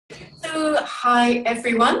So, hi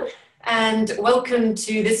everyone, and welcome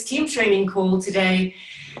to this team training call today.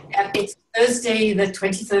 It's Thursday, the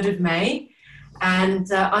 23rd of May,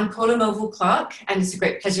 and I'm Paula Melville-Clark, and it's a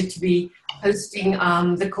great pleasure to be hosting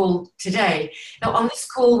the call today. Now, on this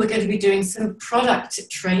call, we're going to be doing some product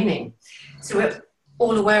training. So, we're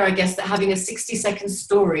all aware, I guess, that having a 60-second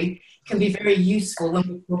story can be very useful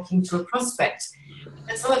when we're talking to a prospect.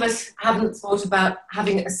 And some of us haven't thought about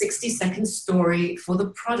having a 60-second story for the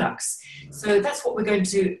products. So that's what we're going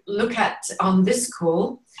to look at on this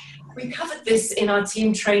call. We covered this in our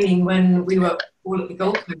team training when we were all at the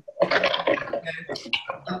Gold Coast.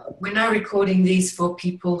 We're now recording these for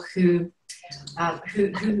people who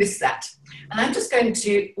missed that. And I'm just going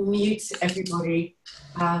to mute everybody.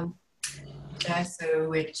 So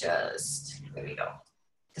we're just, there we go,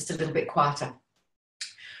 just a little bit quieter.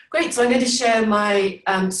 Great, so I'm going to share my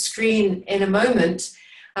screen in a moment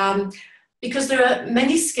because there are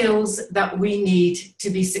many skills that we need to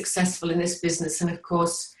be successful in this business, and of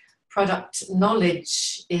course, product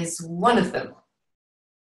knowledge is one of them.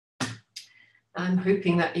 I'm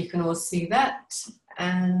hoping that you can all see that,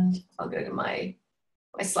 and I'll go to my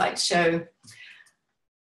slideshow.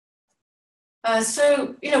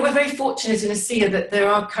 So, we're very fortunate in ASEA that there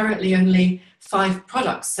are currently only 5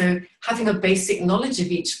 products. So having a basic knowledge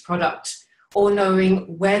of each product or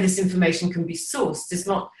knowing where this information can be sourced is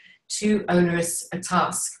not too onerous a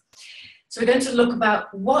task. So we're going to look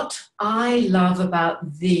about what I love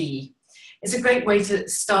about thee. It's a great way to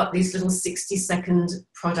start these little 60-second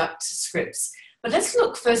product scripts. But let's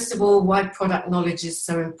look first of all why product knowledge is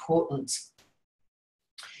so important.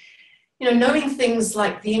 Knowing things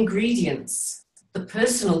like the ingredients, the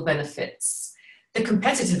personal benefits, the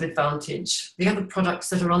competitive advantage, the other products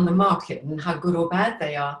that are on the market and how good or bad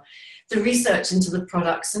they are, the research into the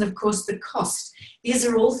products, and of course the cost. These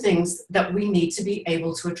are all things that we need to be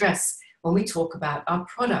able to address when we talk about our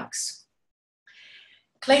products.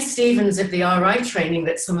 Clay Stevens of the RI training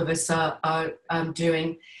that some of us are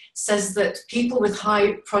doing says that people with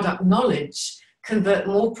high product knowledge convert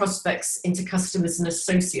more prospects into customers and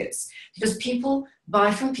associates because people buy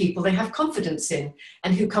from people they have confidence in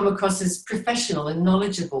and who come across as professional and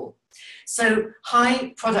knowledgeable. So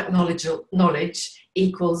high product knowledge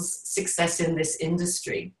equals success in this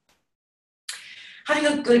industry. Having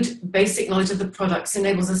a good basic knowledge of the products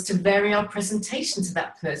enables us to vary our presentation to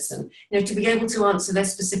that person, to be able to answer their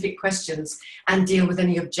specific questions and deal with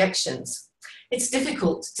any objections. It's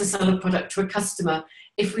difficult to sell a product to a customer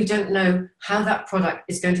if we don't know how that product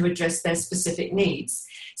is going to address their specific needs.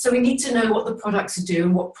 So we need to know what the products do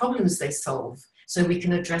and what problems they solve so we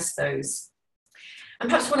can address those. And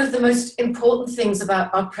perhaps one of the most important things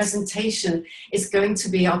about our presentation is going to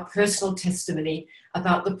be our personal testimony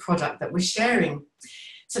about the product that we're sharing.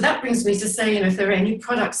 So that brings me to say, if there are any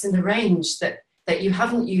products in the range that you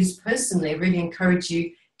haven't used personally, I really encourage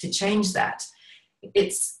you to change that.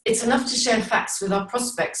 It's enough to share facts with our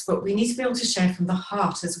prospects, but we need to be able to share from the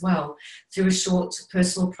heart as well through a short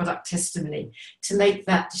personal product testimony to make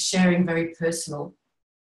that sharing very personal.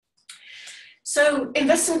 So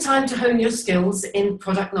invest some time to hone your skills in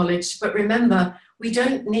product knowledge, but remember, we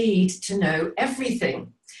don't need to know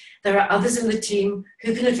everything. There are others in the team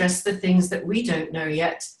who can address the things that we don't know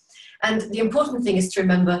yet. And the important thing is to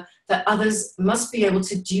remember that others must be able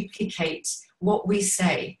to duplicate what we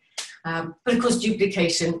say. But of course,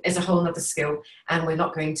 duplication is a whole other skill, and we're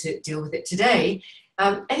not going to deal with it today.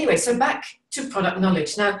 Anyway, so back to product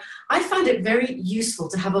knowledge. Now, I find it very useful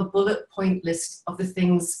to have a bullet point list of the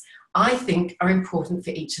things I think are important for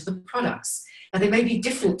each of the products. Now, they may be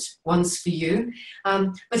different ones for you,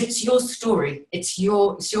 but it's your story, it's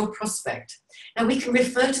your prospect. Now, we can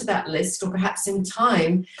refer to that list, or perhaps in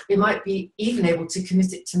time, we might be even able to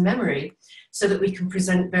commit it to memory so that we can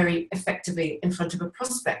present very effectively in front of a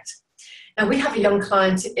prospect. Now, we have a young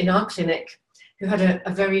client in our clinic who had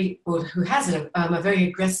a very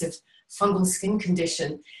aggressive fungal skin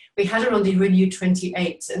condition. We had her on the Renew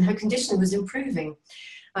 28, and her condition was improving.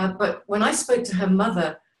 But when I spoke to her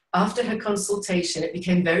mother after her consultation, it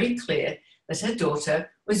became very clear that her daughter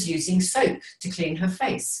was using soap to clean her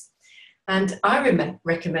face. And I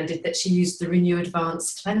recommended that she use the Renew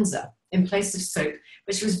Advanced Cleanser in place of soap,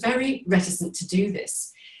 but she was very reticent to do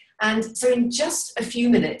this. And so in just a few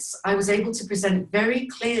minutes, I was able to present very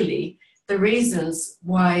clearly the reasons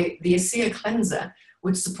why the ASEA cleanser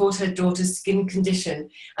would support her daughter's skin condition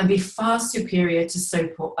and be far superior to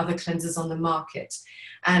soap or other cleansers on the market.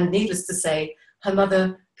 And needless to say, her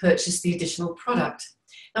mother purchased the additional product.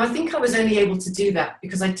 Now, I think I was only able to do that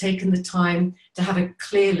because I'd taken the time to have a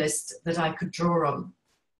clear list that I could draw on.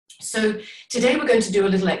 So today we're going to do a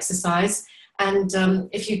little exercise. And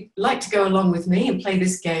if you'd like to go along with me and play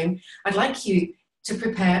this game, I'd like you to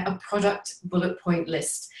prepare a product bullet point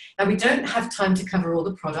list. Now, we don't have time to cover all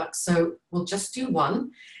the products, so we'll just do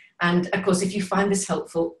one. And of course, if you find this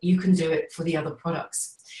helpful, you can do it for the other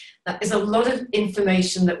products. That is a lot of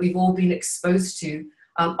information that we've all been exposed to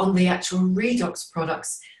on the actual redox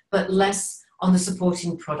products, but less on the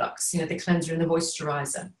supporting products, you know, the cleanser and the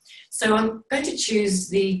moisturizer. So I'm going to choose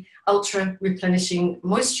the Ultra Replenishing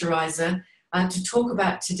Moisturizer to talk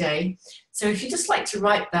about today. So if you'd just like to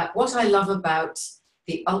write that, what I love about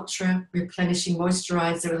the Ultra Replenishing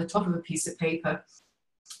Moisturizer on the top of a piece of paper,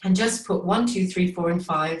 and just put 1, 2, 3, 4, and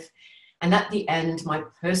 5, and at the end, my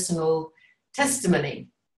personal testimony.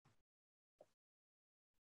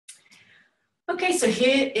 Okay, so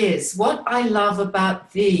here is what I love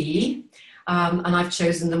about the, and I've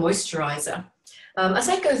chosen the moisturizer. As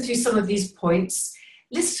I go through some of these points,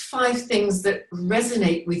 list 5 things that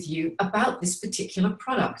resonate with you about this particular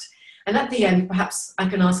product. And at the end, perhaps I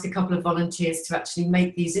can ask a couple of volunteers to actually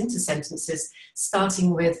make these into sentences,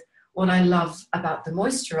 starting with what I love about the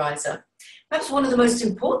moisturizer. Perhaps one of the most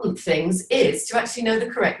important things is to actually know the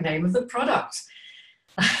correct name of the product.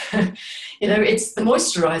 You know, it's the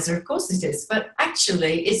moisturizer, of course it is, but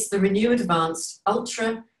actually it's the Renew Advanced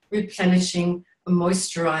Ultra Replenishing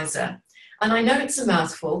Moisturizer. And I know it's a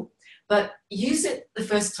mouthful, but use it the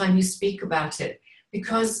first time you speak about it,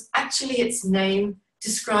 because actually its name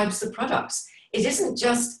describes the product. It isn't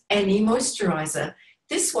just any moisturizer.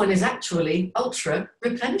 This one is actually ultra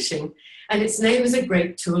replenishing, and its name is a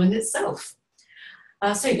great tool in itself.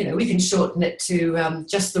 So, you know, we can shorten it to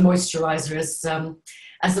just the moisturizer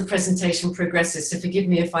as the presentation progresses, so forgive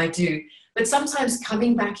me if I do. But sometimes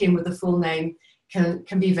coming back in with the full name can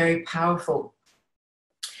be very powerful.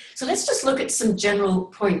 So let's just look at some general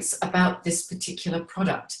points about this particular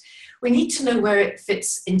product. We need to know where it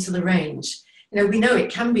fits into the range. You know, we know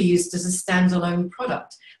it can be used as a standalone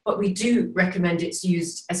product, but we do recommend it's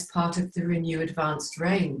used as part of the Renew Advanced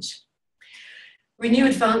range. Renew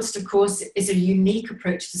Advanced, of course, is a unique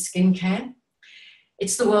approach to skincare.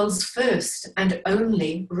 It's the world's first and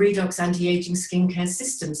only redox anti-aging skincare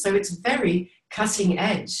system, so it's very cutting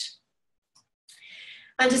edge.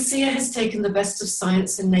 And ASEA has taken the best of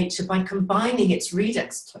science and nature by combining its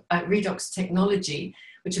redox technology,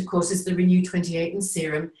 which of course is the Renew 28 and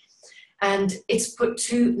serum, and it's put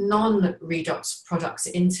 2 non-redox products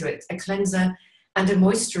into it, a cleanser and a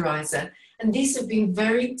moisturizer. And these have been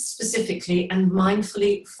very specifically and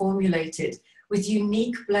mindfully formulated with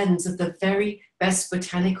unique blends of the very best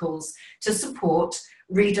botanicals to support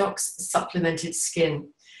redox supplemented skin.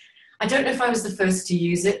 I don't know if I was the first to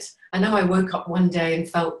use it. I know I woke up one day and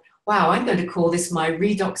felt, wow, I'm going to call this my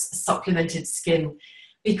redox supplemented skin,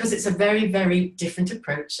 because it's a very, very different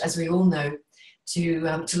approach, as we all know,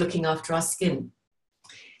 to looking after our skin.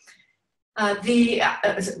 The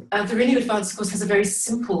Renew Advanced, of course, has a very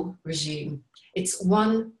simple regime. It's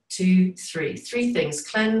 1, 2, 3. 3 things: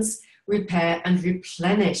 cleanse, repair, and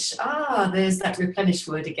replenish. Ah, there's that replenish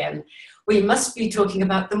word again. We must be talking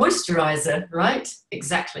about the moisturizer, right?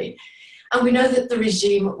 Exactly. And we know that the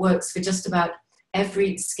regime works for just about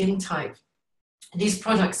every skin type. These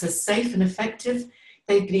products are safe and effective.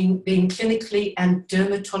 They've been clinically and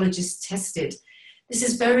dermatologist tested. This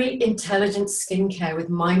is very intelligent skincare with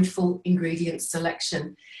mindful ingredient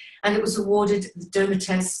selection. And it was awarded the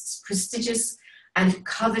Dermatest's prestigious and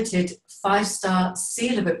coveted 5-star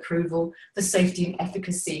seal of approval for safety and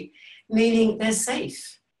efficacy, meaning they're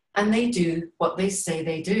safe and they do what they say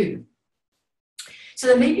they do. So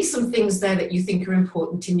there may be some things there that you think are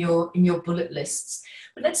important in your bullet lists,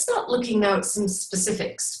 but let's start looking now at some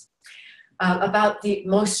specifics about the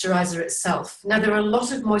moisturizer itself. Now, there are a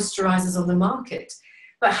lot of moisturizers on the market,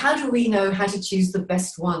 but how do we know how to choose the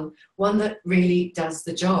best one that really does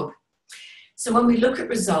the job? So when we look at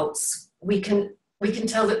results, we can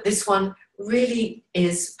tell that this one really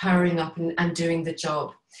is powering up and doing the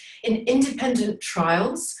job. In independent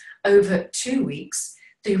trials over 2 weeks,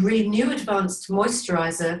 the Renew Advanced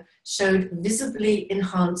Moisturizer showed visibly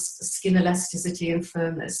enhanced skin elasticity and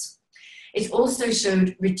firmness. It also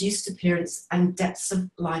showed reduced appearance and depths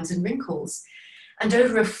of lines and wrinkles. And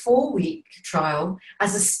over a 4-week trial,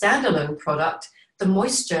 as a standalone product, the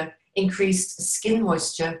moisture increased skin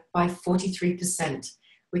moisture by 43%,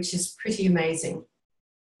 which is pretty amazing.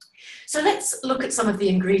 So let's look at some of the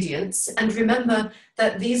ingredients, and remember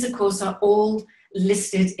that these, of course, are all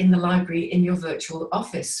listed in the library in your virtual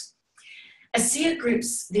office. ASEA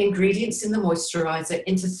groups the ingredients in the moisturizer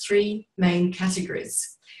into 3 main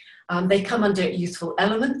categories. They come under youthful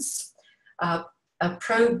elements, a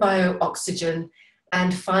probio-oxygen,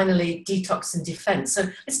 and finally, detox and defense. So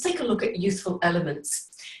let's take a look at youthful elements.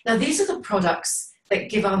 Now, these are the products that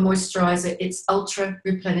give our moisturizer its ultra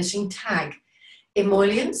replenishing tag.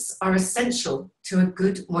 Emollients are essential to a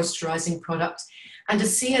good moisturizing product, and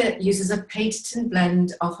ASEA uses a patented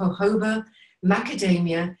blend of jojoba,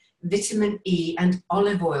 macadamia, vitamin E, and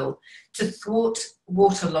olive oil to thwart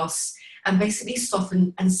water loss and basically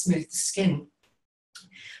soften and smooth the skin.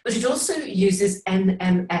 But it also uses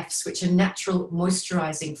NMFs, which are natural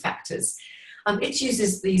moisturizing factors. It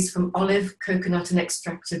uses these from olive, coconut, and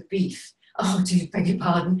extracted beef. Oh, do beg your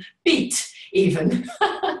pardon, beet even.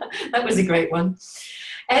 That was a great one.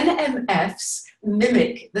 NMFs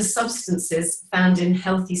mimic the substances found in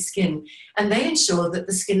healthy skin, and they ensure that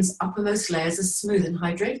the skin's uppermost layers are smooth and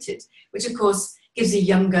hydrated, which of course gives a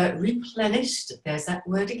younger, replenished, there's that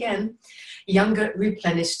word again, younger,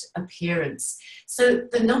 replenished appearance. So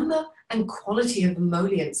the number and quality of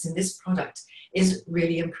emollients in this product is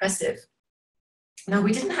really impressive. Now,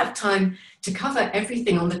 we didn't have time to cover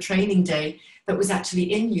everything on the training day that was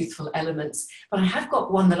actually in youthful elements, but I have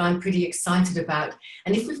got one that I'm pretty excited about.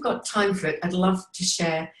 And if we've got time for it, I'd love to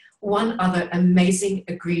share one other amazing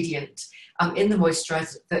ingredient in the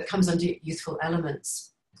moisturizer that comes under youthful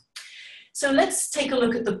elements. So let's take a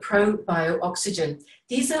look at the ProBio Oxygen.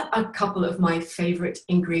 These are a couple of my favorite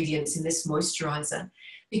ingredients in this moisturizer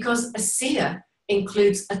because ASEA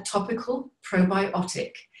includes a topical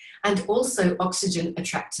probiotic and also oxygen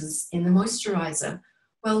attractors in the moisturizer.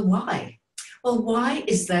 Well, why? Well, why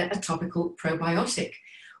is there a topical probiotic?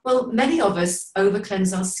 Well, many of us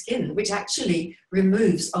over-cleanse our skin, which actually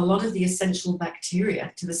removes a lot of the essential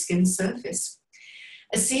bacteria to the skin surface.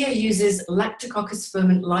 ASEA uses Lactococcus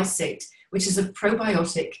ferment lysate, which is a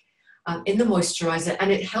probiotic in the moisturizer,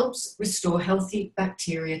 and it helps restore healthy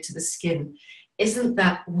bacteria to the skin. Isn't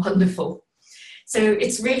that wonderful? So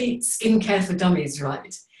it's really skincare for dummies,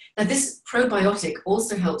 right? Now, this probiotic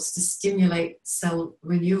also helps to stimulate cell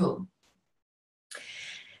renewal.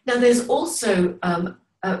 Now, there's also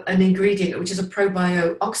an ingredient which is a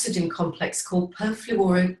probio oxygen complex called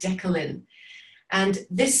perfluorodecolin. And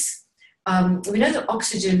this, we know that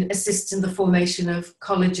oxygen assists in the formation of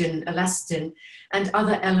collagen, elastin, and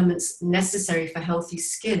other elements necessary for healthy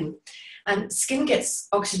skin. And skin gets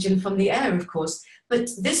oxygen from the air, of course, but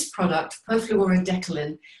this product,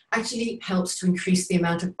 perfluorodecolin, actually helps to increase the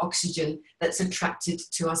amount of oxygen that's attracted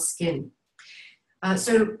to our skin.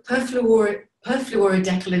 So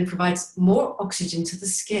perfluorodecolin provides more oxygen to the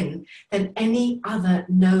skin than any other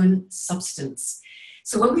known substance.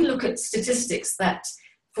 So when we look at statistics that,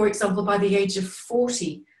 for example, by the age of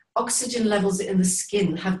 40, oxygen levels in the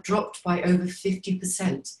skin have dropped by over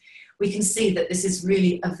 50%. We can see that this is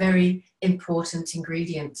really a very important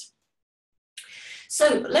ingredient.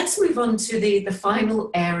 So let's move on to the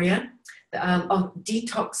final area of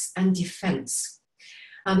detox and defense.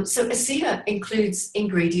 So ASEA includes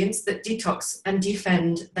ingredients that detox and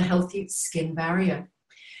defend the healthy skin barrier.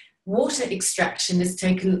 Water extraction is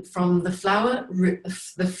taken from the flower,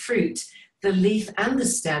 the fruit, the leaf and the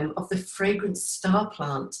stem of the fragrant star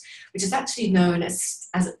plant, which is actually known as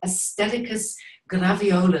Aestheticus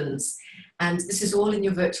graveolens. And this is all in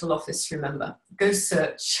your virtual office, remember. Go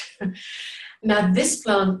search. Now, this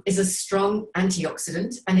plant is a strong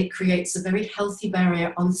antioxidant and it creates a very healthy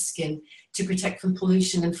barrier on the skin to protect from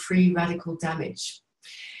pollution and free radical damage.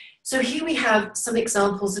 So here we have some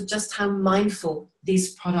examples of just how mindful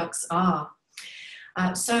these products are.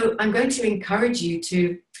 So I'm going to encourage you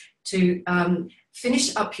to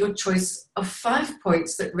finish up your choice of 5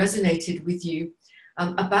 points that resonated with you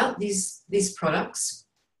about these products.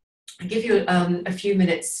 I'll give you a few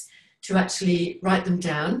minutes to actually write them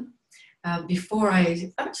down. Before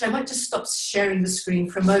I might just stop sharing the screen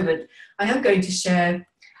for a moment. I am going to share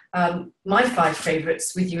my 5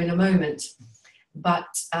 favorites with you in a moment, but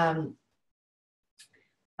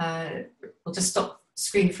we'll just stop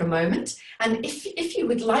screen for a moment. And if you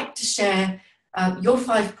would like to share your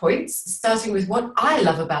 5 points, starting with what I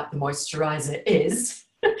love about the moisturizer is,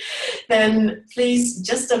 then please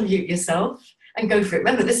just unmute yourself and go for it.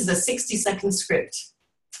 Remember, this is a 60-second script.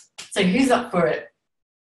 So who's up for it?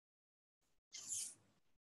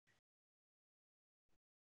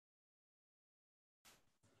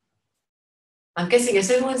 I'm guessing, is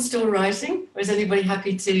everyone still writing, or is anybody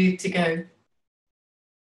happy to go? Do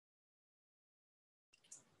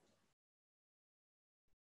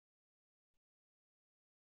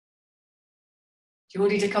you all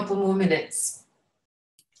need a couple more minutes?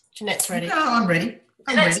 Jeanette's ready. No, I'm ready.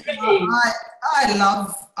 Jeanette's ready.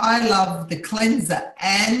 I love the cleanser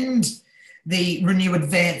and the Renew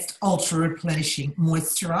Advanced Ultra Replenishing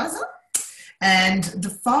Moisturiser. And the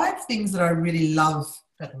 5 things that I really love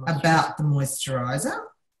about the moisturiser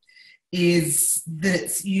is that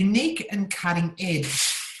it's unique and cutting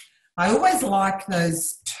edge. I always like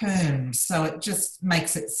those terms, so it just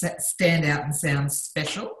makes it stand out and sound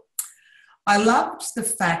special. I loved the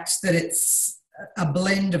fact that it's a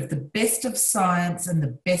blend of the best of science and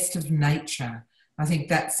the best of nature. I think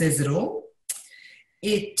that says it all.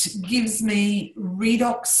 It gives me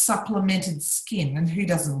redox supplemented skin, and who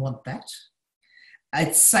doesn't want that?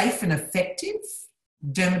 It's safe and effective,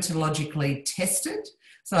 dermatologically tested.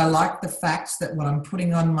 So I like the fact that what I'm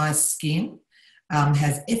putting on my skin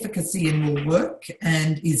has efficacy and will work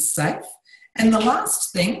and is safe. And the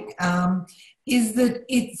last thing is that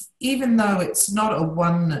it's, even though it's not a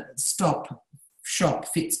one-stop shop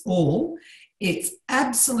fits all, it's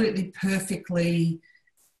absolutely perfectly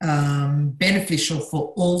beneficial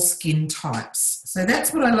for all skin types. So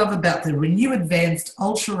that's what I love about the Renew Advanced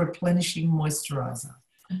Ultra Replenishing Moisturiser.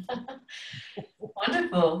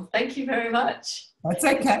 Wonderful. Thank you very much. That's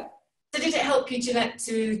okay. So did it help you, Jeanette,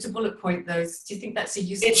 to bullet point those? Do you think that's a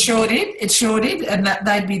useful? It sure did. And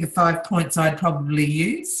they'd be the 5 points I'd probably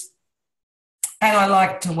use. And I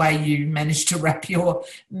liked the way you managed to wrap your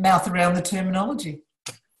mouth around the terminology.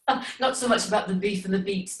 Not so much about the beef and the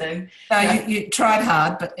beets, though. No, you tried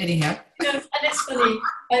hard, but anyhow. And it's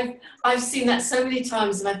funny. I've seen that so many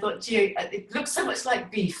times, and I thought, gee, it looks so much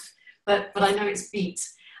like beef, but I know it's beet.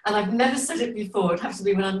 And I've never said it before. It'd have to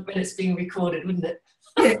be when it's being recorded, wouldn't it?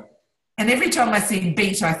 Yeah. And every time I see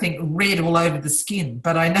beet, I think red all over the skin,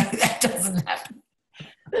 but I know that doesn't happen.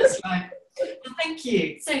 That's right. Well, thank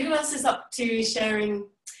you. So who else is up to sharing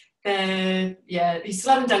their, you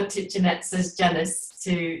slam dunked it, Jeanette, says Janice,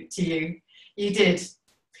 to you. You did.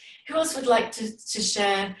 Who else would like to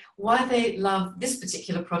share why they love this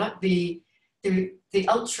particular product, the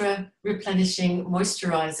Ultra Replenishing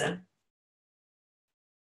Moisturiser?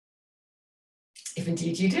 If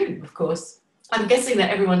indeed you do, of course. I'm guessing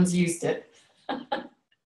that everyone's used it.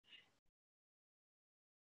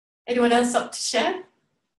 Anyone else up to share?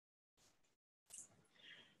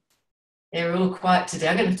 Yeah, we're all quiet today.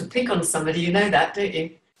 I'm going to have to pick on somebody. You know that, don't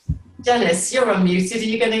you? Janice, you're unmuted.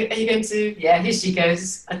 Are you going to? Yeah, here she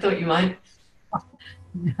goes. I thought you might.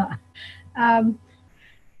 I've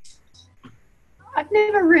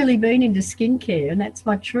never really been into skincare, and that's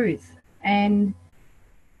my truth. And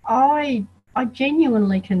I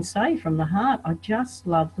genuinely can say from the heart, I just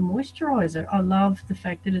love the moisturiser. I love the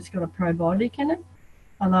fact that it's got a probiotic in it.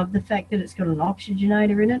 I love the fact that it's got an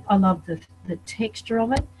oxygenator in it. I love the texture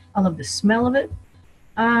of it. I love the smell of it.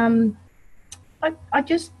 I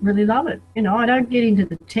just really love it. You know, I don't get into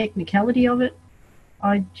the technicality of it.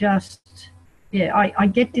 I just, I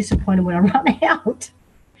get disappointed when I run out.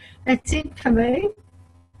 That's it for me.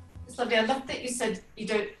 It's lovely. I love that you said you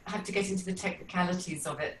don't have to get into the technicalities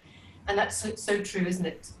of it. And that's so true, isn't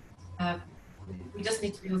it? We just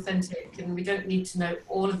need to be authentic, and we don't need to know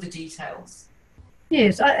all of the details.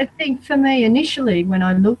 Yes, I think for me initially when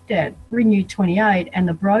I looked at Renew 28 and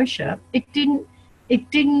the brochure, it didn't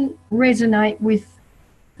resonate with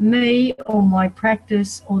me or my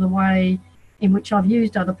practice or the way in which I've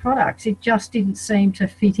used other products. It just didn't seem to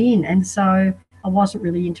fit in, and so I wasn't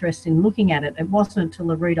really interested in looking at it. It wasn't until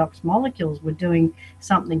the redox molecules were doing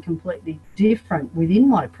something completely different within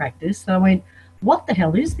my practice that I went, what the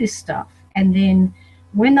hell is this stuff? And then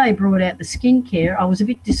when they brought out the skincare, I was a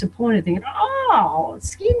bit disappointed, thinking, oh,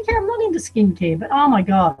 skincare, I'm not into skincare, but oh my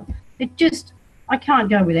God, I can't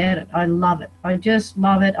go without it. I love it. I just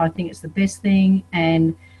love it. I think it's the best thing,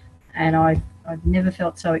 and I've never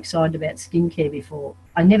felt so excited about skincare before.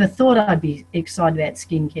 I never thought I'd be excited about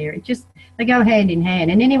skincare. They go hand in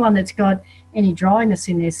hand, and anyone that's got any dryness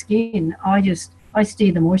in their skin, I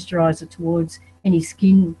steer the moisturiser towards any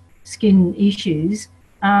skin issues.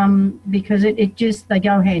 Because they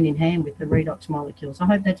go hand in hand with the redox molecules. I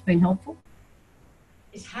hope that's been helpful.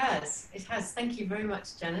 It has. Thank you very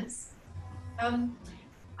much, Janice.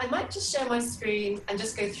 I might just share my screen and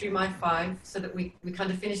just go through my 5 so that we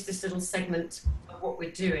kind of finish this little segment of what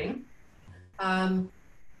we're doing.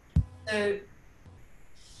 So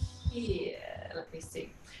here, let me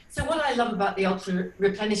see. So what I love about the Ultra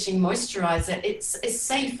Replenishing Moisturiser, it's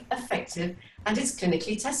safe, effective, and it's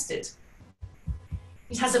clinically tested.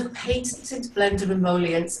 It has a patented blend of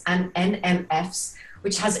emollients and NMFs,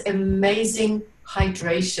 which has amazing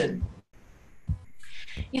hydration.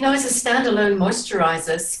 You know, as a standalone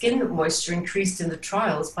moisturizer, skin moisture increased in the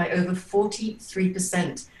trials by over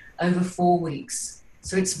 43% over 4 weeks.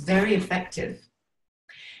 So it's very effective.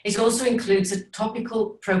 It also includes a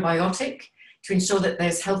topical probiotic to ensure that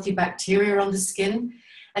there's healthy bacteria on the skin.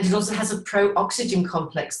 And it also has a pro-oxygen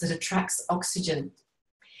complex that attracts oxygen.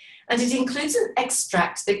 And it includes an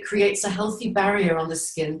extract that creates a healthy barrier on the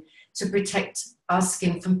skin to protect our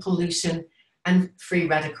skin from pollution and free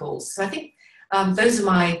radicals. So I think those are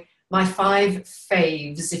my 5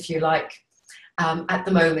 faves, if you like, at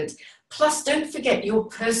the moment. Plus, don't forget your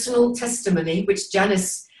personal testimony, which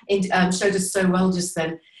Janice showed us so well just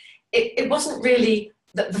then. It wasn't really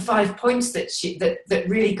the 5 points that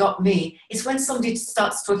really got me. It's when somebody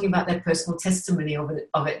starts talking about their personal testimony of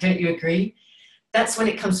it. Don't you agree? That's when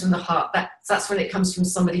it comes from the heart. That's when it comes from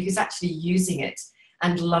somebody who's actually using it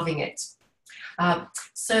and loving it.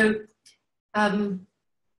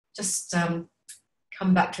 Just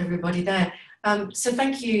come back to everybody there. So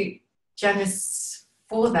thank you, Janice,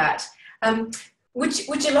 for that.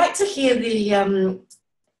 Would you like to hear the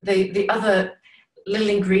other little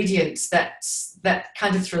ingredients that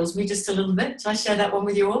kind of thrills me just a little bit? Shall I share that one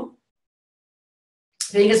with you all?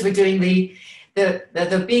 Being as we're doing the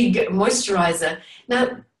big moisturizer.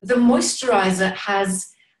 Now, the moisturizer has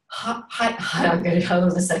I'm going to hold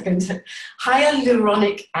on a second.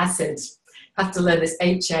 Hyaluronic acid. I have to learn this,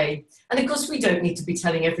 HA. And of course, we don't need to be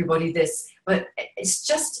telling everybody this, but it's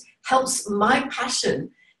just helps my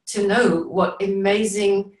passion to know what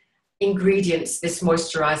amazing ingredients this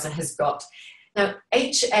moisturizer has got. Now,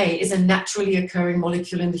 HA is a naturally occurring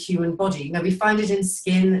molecule in the human body. Now, we find it in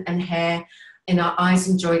skin and hair, in our eyes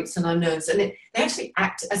and joints and our nerves, and they actually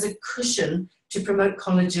act as a cushion to promote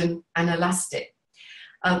collagen and elastic.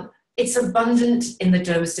 It's abundant in the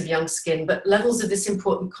dermis of young skin, but levels of this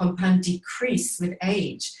important compound decrease with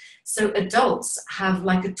age. So adults have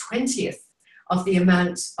like a 20th of the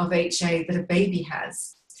amount of HA that a baby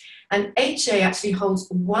has. And HA actually holds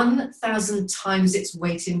 1,000 times its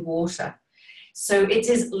weight in water. So it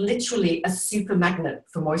is literally a super magnet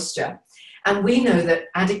for moisture. And we know that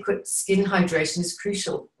adequate skin hydration is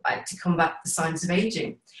crucial to combat the signs of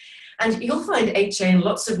aging. And you'll find HA in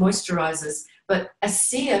lots of moisturizers, but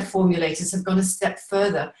ASEA formulators have gone a step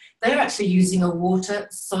further. They're actually using a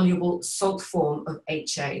water-soluble salt form of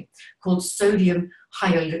HA called sodium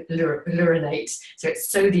hyaluronate. So it's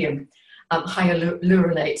sodium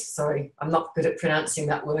hyaluronate. Sorry, I'm not good at pronouncing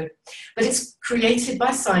that word. But it's created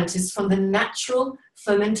by scientists from the natural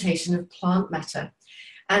fermentation of plant matter.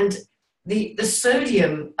 And the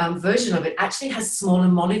sodium version of it actually has smaller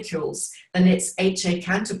molecules than its HA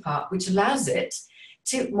counterpart, which allows it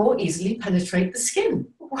to more easily penetrate the skin.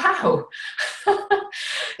 Wow.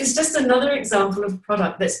 It's just another example of a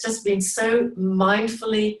product that's just been so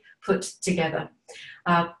mindfully put together.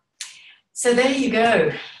 So there you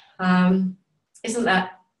go. Isn't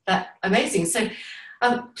that amazing? So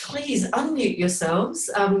please unmute yourselves.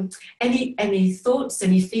 Any thoughts,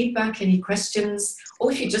 any feedback, any questions,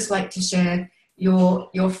 or if you'd just like to share your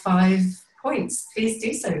 5 points, please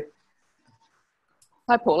do so.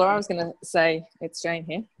 Hi, Paula. I was going to say, it's Jane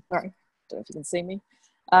here. Sorry, don't know if you can see me.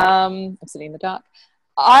 I'm sitting in the dark.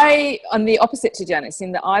 I'm the opposite to Janice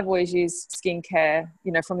in that I've always used skincare,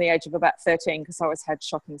 from the age of about 13 because I always had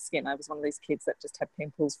shocking skin. I was one of these kids that just had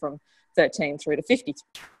pimples from 13 through to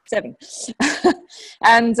 57.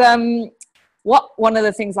 And one of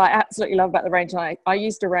the things I absolutely love about the range, I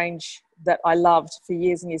used a range that I loved for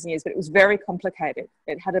years and years and years, but it was very complicated.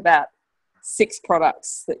 It had about 6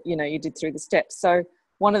 products that, you did through the steps. So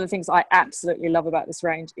one of the things I absolutely love about this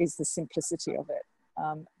range is the simplicity of it.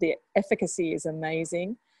 The efficacy is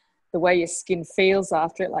amazing. The way your skin feels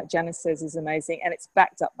after it, like Janice says, is amazing. And it's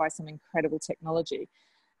backed up by some incredible technology.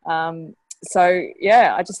 So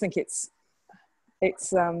yeah, I just think it's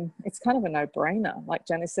kind of a no-brainer. Like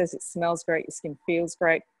Janice says, it smells great, your skin feels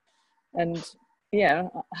great. And yeah,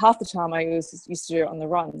 half the time I used to do it on the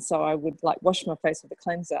run. So I would like wash my face with a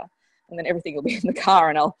cleanser, and then everything will be in the car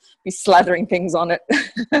and I'll be slathering things on it,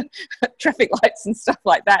 traffic lights and stuff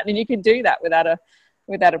like that. And you can do that without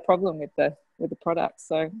a problem with the products.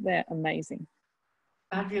 So they're amazing.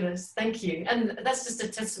 Fabulous. Thank you. And that's just a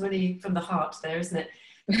testimony from the heart there, isn't it?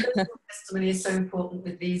 Personal testimony is so important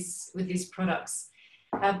with these products.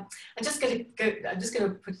 I'm just going to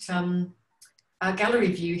put a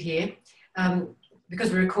gallery view here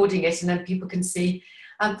because we're recording it and then people can see.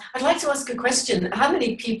 I'd like to ask a question. How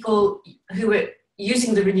many people who were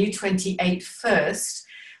using the Renew 28 first,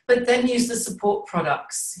 but then used the support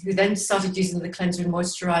products, who then started using the cleanser and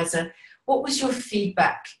moisturizer, what was your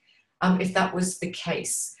feedback, if that was the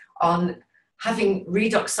case, on having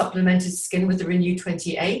redox supplemented skin with the Renew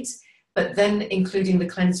 28, but then including the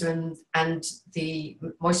cleanser and the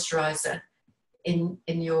moisturizer in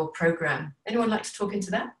your program? Anyone like to talk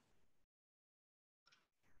into that?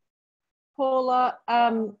 Paula,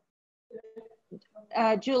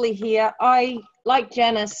 Julie here. I, like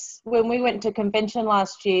Janice, when we went to convention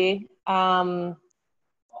last year, I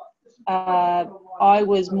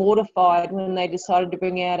was mortified when they decided to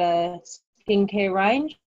bring out a skincare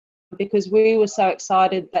range, because we were so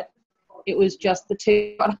excited that it was just the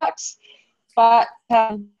 2 products. But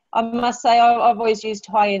I must say I've always used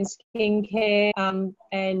high-end skincare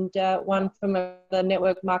and one from the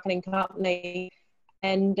network marketing company.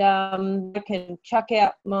 And I can chuck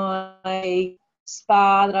out my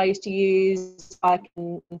spa that I used to use. I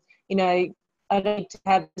can, I don't need to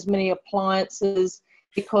have as many appliances,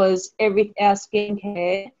 because our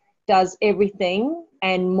skincare does everything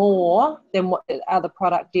and more than what the other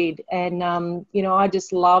product did. And, I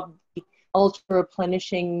just love the ultra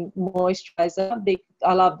replenishing moisturizer.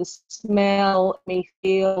 I love the smell, me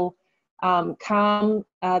feel calm.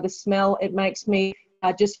 The smell, it makes me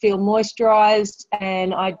just feel moisturized,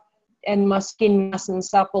 and my skin nice and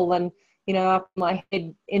supple. And, up my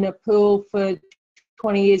head in a pool for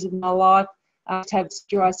 20 years of my life, I have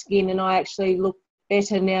dry skin, and I actually look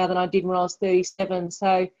better now than I did when I was 37.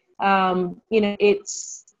 So, I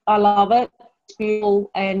love it. It's beautiful,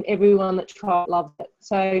 and everyone that tried it loves it.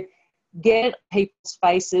 So get it people's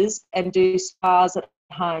faces and do spas at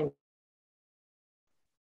home.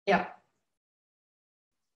 Yeah.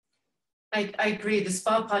 I agree. The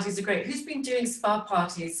spa parties are great. Who's been doing spa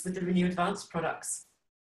parties with the Renew Advanced products?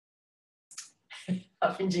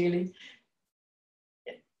 Up in Julie.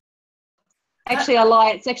 Yeah. Actually, I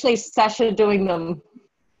lie. It's actually Sasha doing them.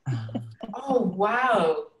 Oh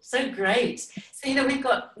wow, so great! So we've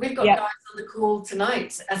got Yep. guys on the call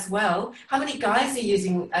tonight as well. How many guys are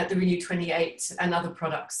using the Renew 28 and other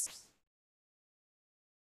products?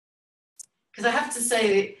 Because I have to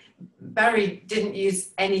say, Barry didn't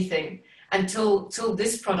use anything until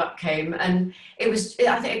this product came, and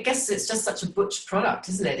I guess it's just such a butch product,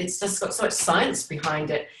 isn't it? It's just got so much science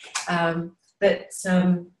behind it that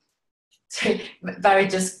Barry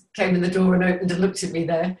just came in the door and opened and looked at me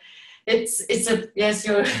there. Yes,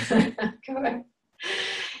 you're correct.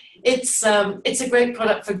 It's a great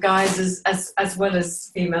product for guys as well as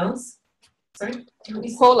females. Sorry,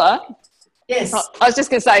 Paula. Yes. I was just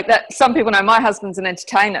going to say that some people know my husband's an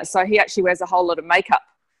entertainer, so he actually wears a whole lot of makeup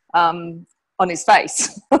on his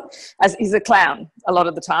face, as he's a clown a lot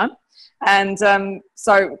of the time. And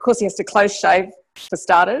so, of course, he has to close shave for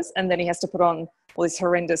starters, and then he has to put on all this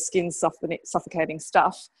horrendous skin suffocating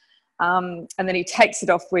stuff. And then he takes it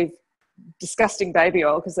off with disgusting baby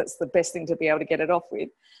oil, because that's the best thing to be able to get it off with.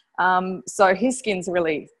 So his skin's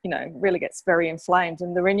really, really gets very inflamed.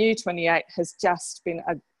 And the Renew 28 has just been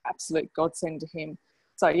an absolute godsend to him.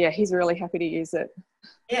 So, yeah, he's really happy to use it.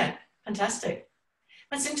 Yeah, fantastic.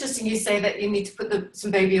 That's interesting you say that you need to put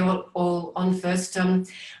some baby oil on first. I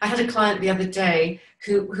had a client the other day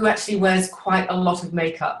who actually wears quite a lot of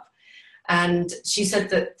makeup. And she said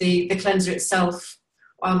that the cleanser itself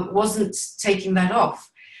wasn't taking that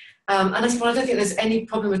off. And I said, well, I don't think there's any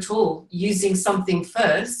problem at all using something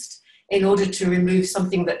first in order to remove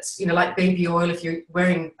something that's, like baby oil if you're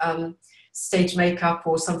wearing stage makeup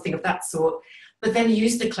or something of that sort. But then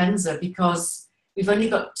use the cleanser, because we've only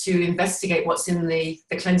got to investigate what's in the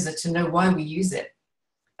cleanser to know why we use it.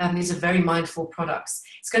 These are very mindful products.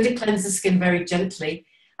 It's going to cleanse the skin very gently.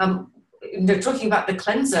 Talking about the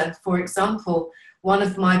cleanser, for example, one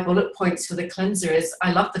of my bullet points for the cleanser is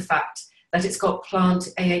I love the fact that it's got plant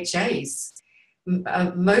AHAs.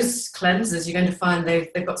 Most cleansers you're going to find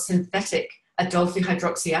they've got synthetic adelphi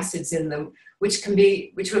hydroxy acids in them, which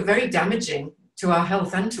are very damaging to our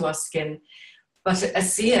health and to our skin. But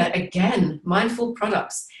ASEA, again, mindful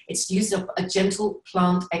products, it's used up a gentle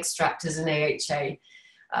plant extract as an AHA,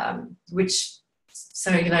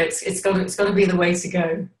 it's got to be the way to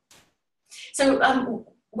go. So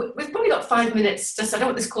we've probably got 5 minutes. I don't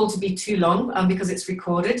want this call to be too long because it's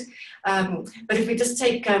recorded. But if we just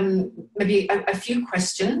take maybe a few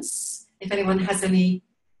questions, if anyone has any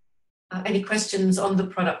questions on the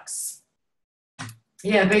products.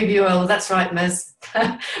 Yeah, baby oil, that's right, Mez.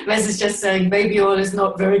 Mez is just saying baby oil is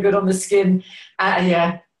not very good on the skin.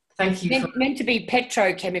 Yeah, thank you. Meant to be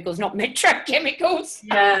petrochemicals, not metrochemicals.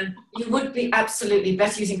 Yeah, you would be absolutely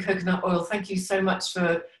better using coconut oil. Thank you so much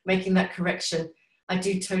for making that correction. I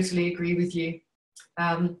do totally agree with you.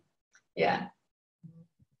 Yeah.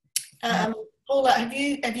 Paula, have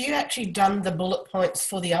you actually done the bullet points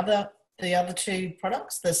for the other 2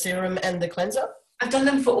 products, the serum and the cleanser? I've done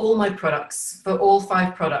them for all my products, for all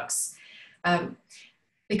 5 products,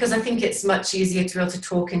 because I think it's much easier to be able to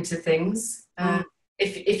talk into things.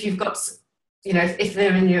 If you've got, if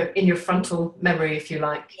they're in your frontal memory, if you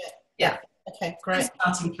like. Yeah. Okay, great.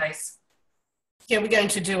 Starting place. Yeah, we're going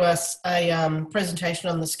to do a presentation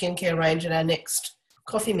on the skincare range at our next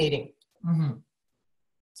coffee meeting. Mm-hmm.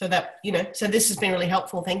 So that, so this has been really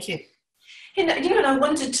helpful. Thank you. And I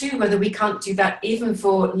wonder too whether we can't do that even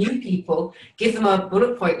for new people, give them a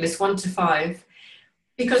bullet point list 1 to 5.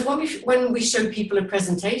 Because when we show people a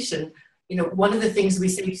presentation, one of the things we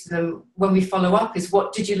say to them when we follow up is,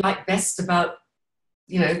 what did you like best about,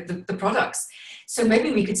 the products? So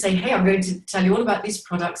maybe we could say, hey, I'm going to tell you all about these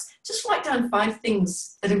products. Just write down 5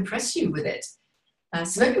 things that impress you with it.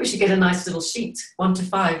 So maybe we should get a nice little sheet, 1 to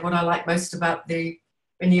 5, what I like most about the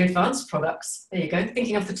new advanced products. There you go,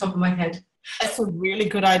 thinking off the top of my head. That's a really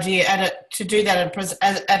good idea to do that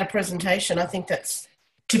at a presentation. I think that's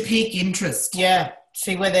to pique interest. Yeah,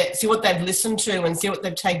 see what they've listened to and see what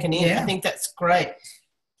they've taken in. Yeah. I think that's great.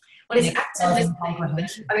 Well, it's active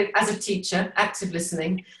listening. I mean, as a teacher, active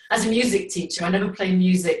listening. As a music teacher, I never play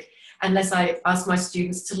music unless I ask my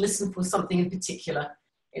students to listen for something in particular.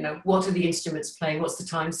 What are the instruments playing? What's the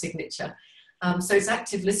time signature? So it's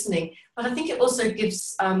active listening. But I think it also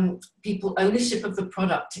gives people ownership of the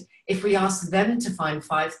product if we ask them to find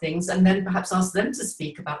 5 things and then perhaps ask them to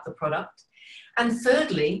speak about the product. And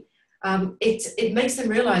thirdly, it makes them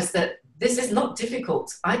realize that this is not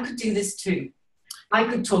difficult. I could do this too. I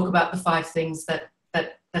could talk about the 5 things that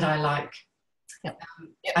I like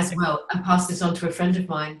as well and pass this on to a friend of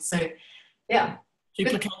mine. So, yeah.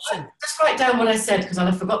 Duplication. Just write down what I said because I'll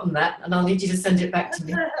have forgotten that and I'll need you to send it back to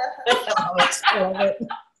me.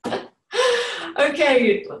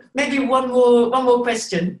 Okay, maybe one more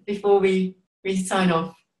question before we sign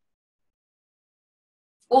off.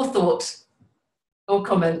 Or thought or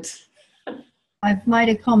comment. I've made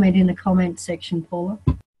a comment in the comment section, Paula.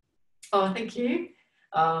 Oh, thank you.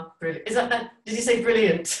 Brilliant. Is that? Did you say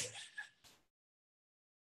brilliant?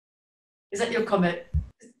 Is that your comment?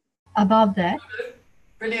 Above that.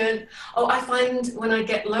 Brilliant. Oh, I find when I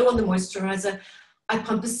get low on the moisturiser, I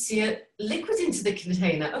pump a Cia liquid into the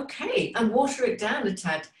container. Okay, and water it down a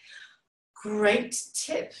tad. Great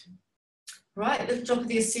tip. Right, a little drop of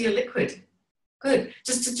the Cia liquid. Good.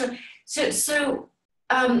 Just to try. So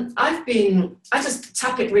I just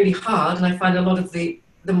tap it really hard, and I find a lot of the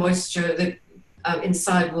moisture that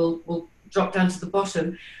inside will drop down to the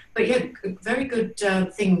bottom. But yeah, very good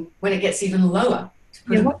thing when it gets even lower.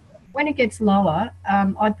 When it gets lower,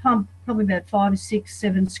 I pump probably about 5, 6,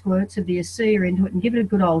 7 squirts of the Cia into it and give it a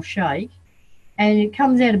good old shake. And it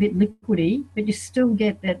comes out a bit liquidy, but you still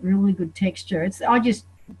get that really good texture.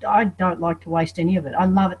 I don't like to waste any of it. I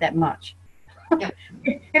love it that much. Yeah.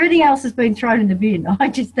 Everything else has been thrown in the bin.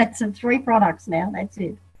 That's 3 products now. That's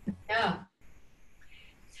it. Yeah.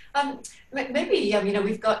 Maybe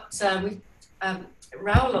we've got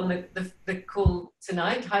Raul on the call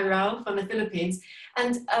tonight. Hi, Raul from the Philippines,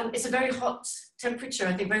 and it's a very hot temperature.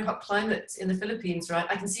 I think very hot climate in the Philippines, right?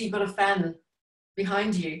 I can see you've got a fan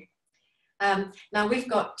behind you. Now we've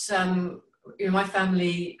got my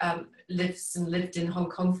family lived in Hong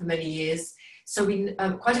Kong for many years. So we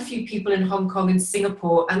quite a few people in Hong Kong and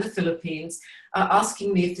Singapore and the Philippines are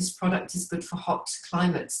asking me if this product is good for hot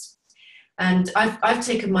climates. And I've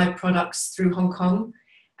taken my products through Hong Kong,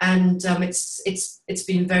 and it's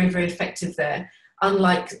been very, very effective there.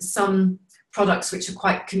 Unlike some products which are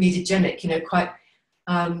quite comedogenic, quite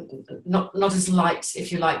not as light,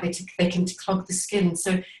 if you like, they can clog the skin.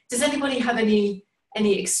 So does anybody have any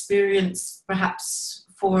experience, perhaps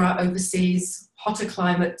for our overseas hotter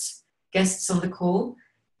climate guests on the call,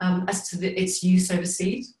 as to its use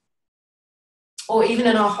overseas, or even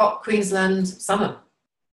in our hot Queensland summer?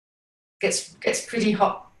 Gets pretty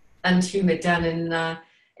hot and humid down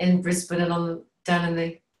in Brisbane and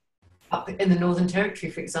up in the Northern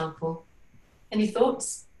Territory, for example. Any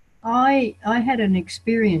thoughts? I had an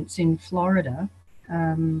experience in Florida,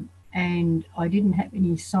 and I didn't have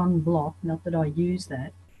any sunblock. Not that I use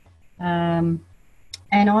that, and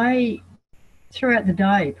I. Throughout the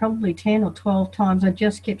day, probably 10 or 12 times, I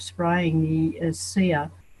just kept spraying the Cia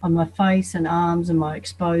on my face and arms and my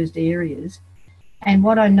exposed areas. And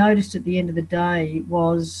what I noticed at the end of the day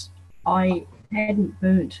was I hadn't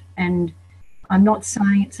burnt. And I'm not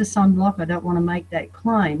saying it's a sunblock. I don't want to make that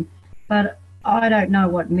claim. But I don't know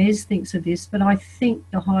what Mez thinks of this, but I think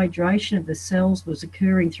the hydration of the cells was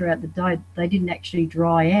occurring throughout the day. They didn't actually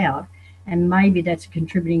dry out. And maybe that's a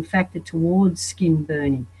contributing factor towards skin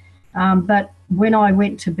burning. But when I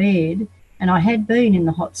went to bed, and I had been in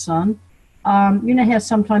the hot sun, you know how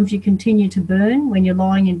sometimes you continue to burn when you're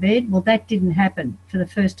lying in bed? Well, that didn't happen for the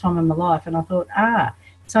first time in my life. And I thought,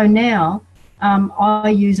 so now I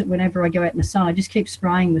use it whenever I go out in the sun. I just keep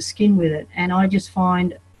spraying the skin with it, and I just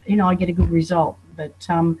find, I get a good result. But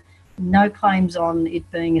no claims on it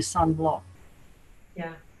being a sunblock.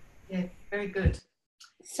 Yeah, very good.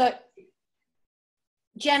 So,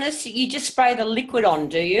 Janice, you just spray the liquid on,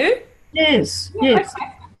 do you? Yes. Okay.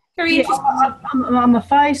 Very interesting. On my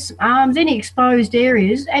face, arms, any exposed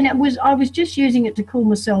areas, and I was just using it to cool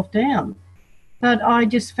myself down. But I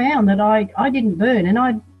just found that I didn't burn,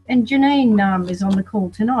 and Janine is on the call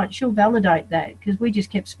tonight. She'll validate that because we just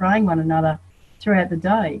kept spraying one another throughout the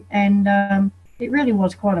day, and it really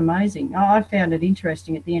was quite amazing. I found it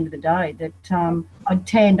interesting at the end of the day that I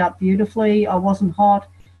tanned up beautifully. I wasn't hot.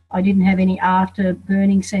 I didn't have any after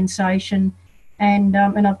burning sensation, and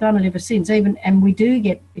I've done it ever since. And we do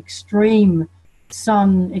get extreme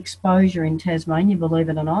sun exposure in Tasmania, believe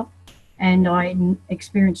it or not. And I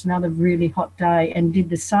experienced another really hot day and did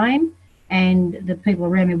the same. And the people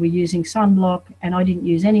around me were using sunblock, and I didn't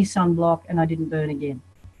use any sunblock, and I didn't burn again.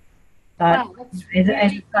 But as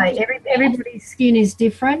I say, everybody's skin is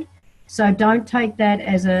different, so don't take that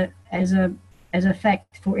as a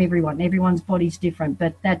fact for everyone. Everyone's body's different,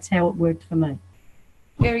 but that's how it worked for me.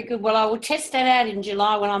 Very good. Well, I will test that out in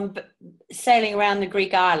July when I'm sailing around the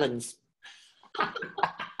Greek islands.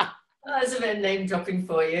 Oh, there's a bit of name dropping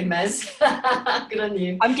for you, Maz. Good on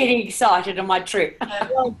you. I'm getting excited on my trip.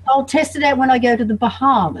 Well, I'll test it out when I go to the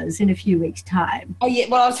Bahamas in a few weeks' time. Oh, yeah.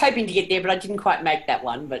 Well, I was hoping to get there, but I didn't quite make that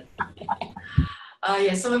one. But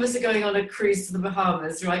Yeah, some of us are going on a cruise to the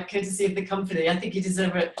Bahamas, right? Courtesy of the company. I think you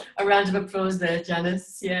deserve a round of applause there,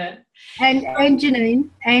 Janice. Yeah. And Janine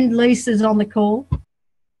and Lisa's on the call.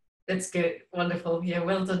 That's good. Wonderful. Yeah,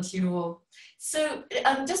 well done to you all. So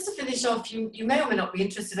just to finish off, you may or may not be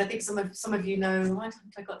interested. I think some of you know. Why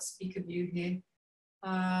haven't I got speaker view here?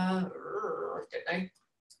 I don't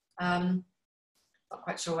know. Not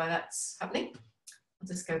quite sure why that's happening. I'll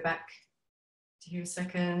just go back to here a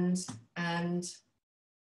second. And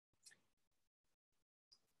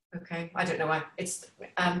okay, I don't know why. It's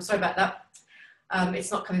sorry about that.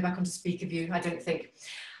 It's not coming back onto speaker view, I don't think.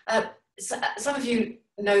 Some of you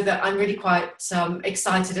know that I'm really quite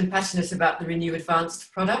excited and passionate about the Renew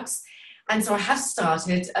Advanced products. And so I have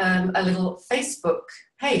started a little Facebook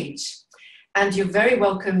page, and you're very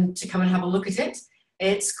welcome to come and have a look at it.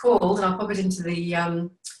 It's called, and I'll pop it into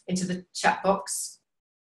the chat box.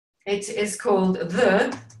 It is called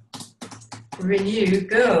The Renew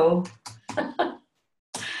Girl.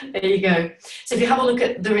 There you go. So if you have a look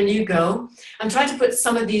at The Renew Girl, I'm trying to put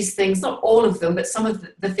some of these things, not all of them, but some of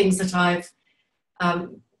the things that I've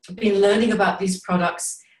been learning about these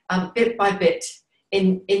products bit by bit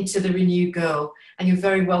into The Renew Girl. And you're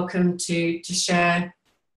very welcome to share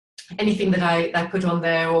anything that I put on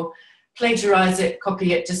there, or plagiarize it,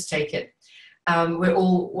 copy it, just take it. We're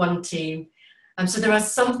all one team. So there are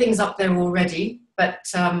some things up there already, but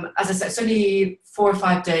as I said, it's only 4 or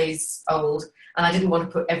 5 days old, and I didn't want to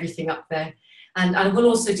put everything up there. And I will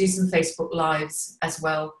also do some Facebook Lives as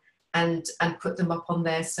well, and put them up on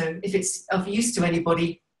there. So if it's of use to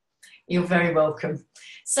anybody, you're very welcome.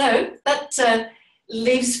 So that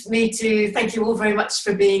leaves me to thank you all very much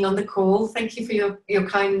for being on the call. Thank you for your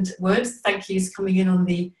kind words. Thank yous coming in on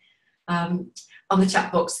the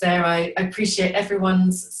chat box there. I appreciate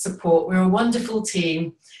everyone's support. We're a wonderful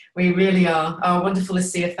team. We really are. Our wonderful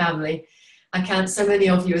ASEA family. I count so many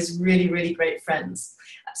of you as really, really great friends.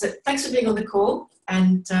 So thanks for being on the call,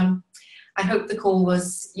 and I hope the call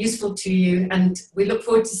was useful to you, and we look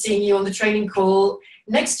forward to seeing you on the training call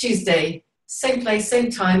next Tuesday. Same place, same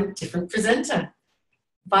time, different presenter.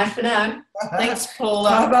 Bye for now. Thanks,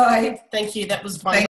 Paula. Bye-bye. Thank you. That was wonderful.